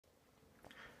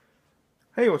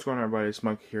Hey, what's going on, everybody? It's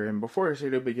Mike here, and before this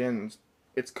video begins,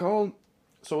 it's called.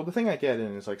 So the thing I get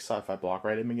in is like Sci-Fi Block,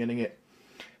 right? I've been getting it.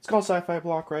 It's called Sci-Fi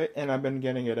Block, right? And I've been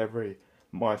getting it every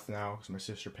month now because my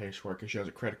sister pays for it because she has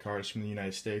a credit card from the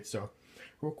United States. So,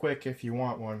 real quick, if you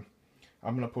want one,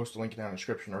 I'm gonna post a link down in the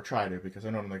description or try to because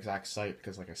I don't know the exact site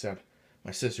because, like I said,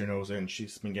 my sister knows it and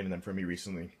she's been getting them for me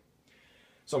recently.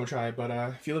 So I'm gonna try it. But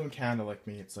if you live in Canada like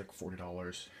me, it's like $40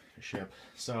 to ship.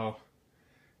 So.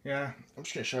 Yeah, I'm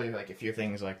just gonna show you like a few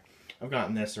things. Like I've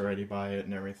gotten this already by it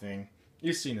and everything.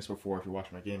 You've seen this before if you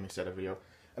watch my gaming setup video.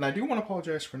 And I do want to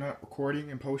apologize for not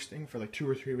recording and posting for like 2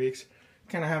 or 3 weeks.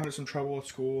 Kind of having some trouble at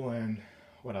school and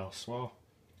what else? Well,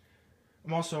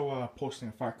 I'm also posting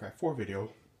a Far Cry 4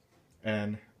 video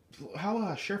and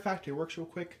how Share Factory works real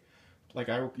quick. Like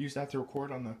I use that to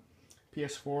record on the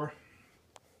PS4,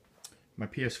 my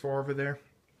PS4 over there,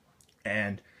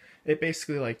 and it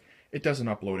basically like. It doesn't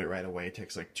upload it right away. It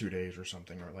takes like 2 days or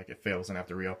something, or like it fails and I have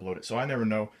to re-upload it. So I never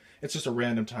know. It's just a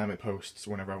random time it posts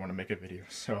whenever I want to make a video.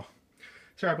 So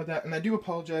sorry about that. And I do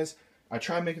apologize. I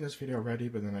tried making this video already,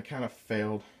 but then I kind of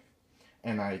failed.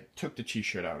 And I took the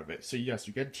t-shirt out of it. So yes,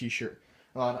 you get a t-shirt,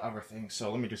 a lot of other things. So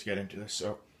let me just get into this.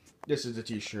 So this is the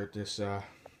t-shirt, this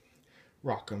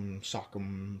Rock'em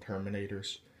Sock'em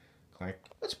Terminators. Like,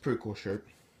 that's a pretty cool shirt.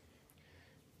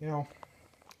 You know,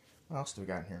 what else do we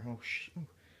got in here? Oh, shit.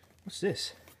 What's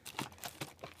this?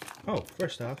 Oh,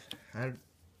 first off, I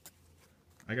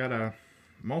got a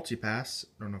multi-pass.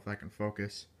 I don't know if I can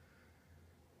focus.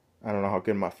 I don't know how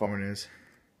good my phone is.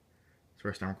 It's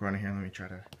first time recording here. Let me try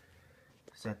to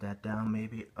set that down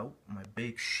maybe. Oh, my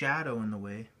big shadow in the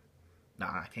way.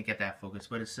 Nah, I can't get that focused.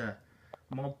 But it's a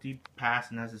multi-pass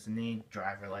and has its name,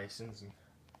 driver license, and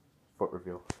foot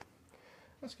reveal.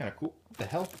 That's kind of cool. What the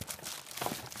hell?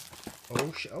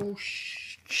 Oh,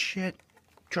 shit.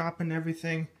 Dropping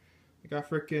everything. I got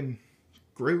freaking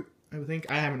Groot, I think.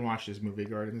 I haven't watched this movie,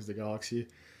 Guardians of the Galaxy.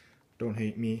 Don't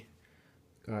hate me.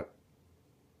 Got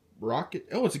Rocket.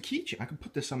 Oh, it's a keychain. I can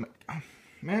put this on my... Oh,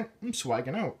 man, I'm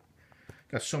swagging out.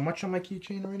 Got so much on my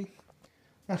keychain already.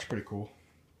 That's pretty cool.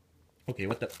 Okay,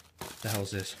 what the hell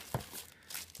is this?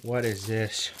 What is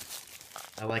this?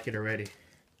 I like it already.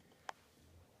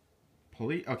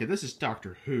 Police. Okay, this is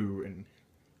Doctor Who, and...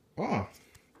 Oh,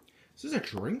 is this a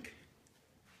drink?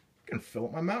 I can fill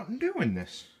up my Mountain Dew in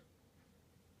this.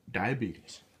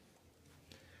 Diabetes.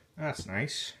 That's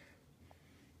nice.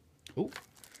 Oh.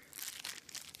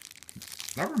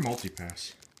 Another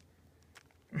multi-pass.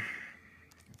 I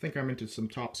think I'm into some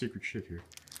top secret shit here.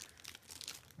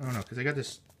 I don't know, because I got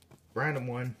this random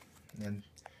one and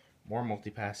more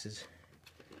multi-passes.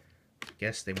 I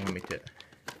guess they want me to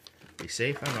be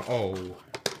safe. I don't know. Oh.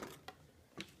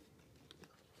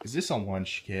 Is this a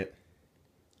lunch kit?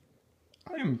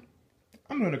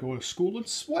 I'm gonna go to school and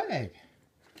swag.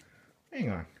 Hang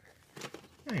on.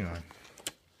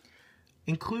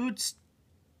 Includes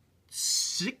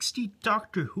 60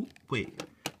 Doctor Who. Wait.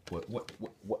 What?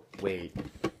 Wait.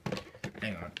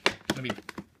 Hang on.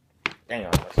 Hang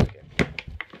on a second.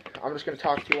 I'm just gonna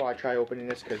talk to you while I try opening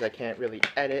this because I can't really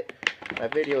edit my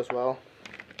videos well.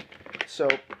 So,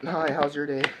 hi, how's your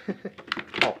day?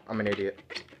 Oh, I'm an idiot.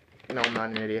 No, I'm not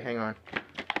an idiot. Hang on.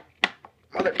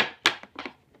 Mother.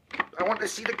 I want to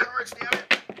see the cards, damn it!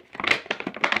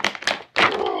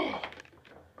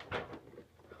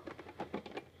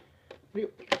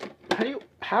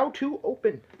 How to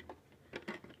open? I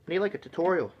need like a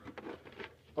tutorial.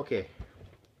 Okay.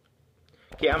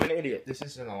 Okay, I'm an idiot. This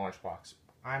isn't a lunchbox.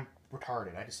 I'm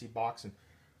retarded. I just see box and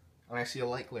I see a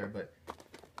light glare, but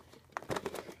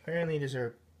apparently these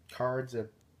are cards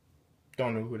that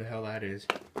don't know who the hell that is.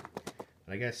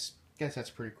 But I guess that's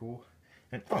pretty cool.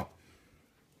 And oh.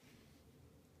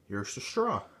 Here's the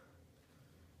straw.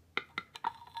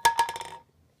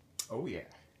 Oh yeah.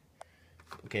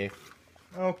 Okay.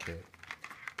 What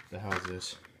the hell is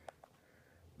this?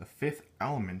 The Fifth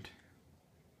Element.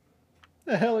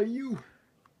 The hell are you?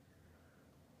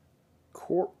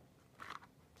 No,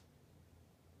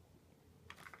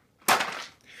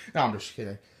 I'm just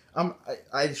kidding.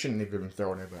 I shouldn't have even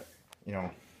thrown it, but you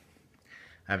know,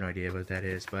 I have no idea what that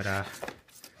is. But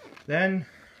then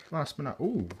last but not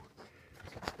Ooh.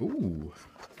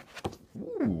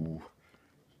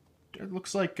 It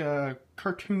looks like a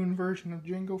cartoon version of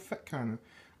Jango Fett, kind of.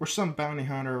 Or some bounty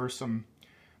hunter or some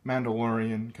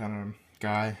Mandalorian kind of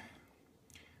guy.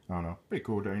 I don't know. Pretty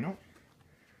cool, do you know?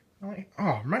 Oh,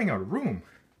 I'm running out of room.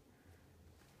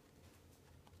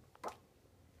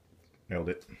 Nailed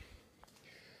it.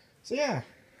 So yeah,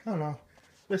 I don't know.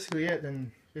 Basically it,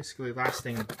 then basically last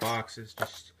thing in the box is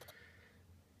just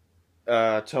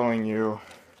telling you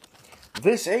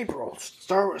this April,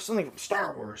 something from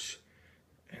Star Wars.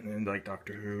 and then like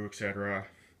Doctor Who, etc.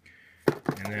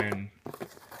 And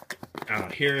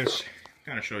then here is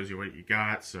kind of shows you what you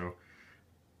got. So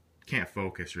can't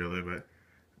focus really, but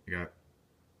you got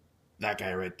that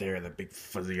guy right there, the big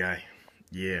fuzzy guy.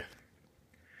 Yeah.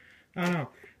 I don't know.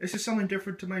 This is something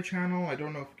different to my channel. I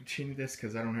don't know if I continue this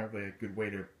because I don't have like, a good way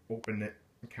to open it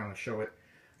and kind of show it.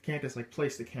 I can't just like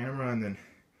place the camera and then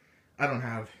I don't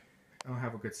have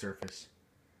a good surface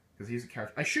because he's a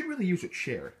couch. I should really use a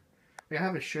chair. Like, I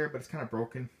have a chair, but it's kind of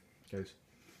broken because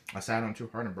I sat on it too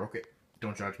hard and broke it.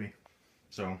 Don't judge me.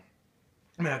 So I'm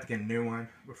gonna have to get a new one.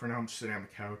 But for now, I'm just sitting on the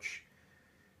couch.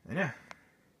 And yeah,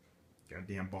 got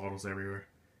damn bottles everywhere.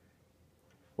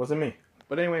 Wasn't me.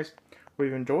 But anyways,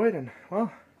 we've enjoyed, and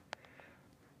well,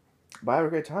 bye, have a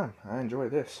great time. I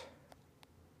enjoyed this.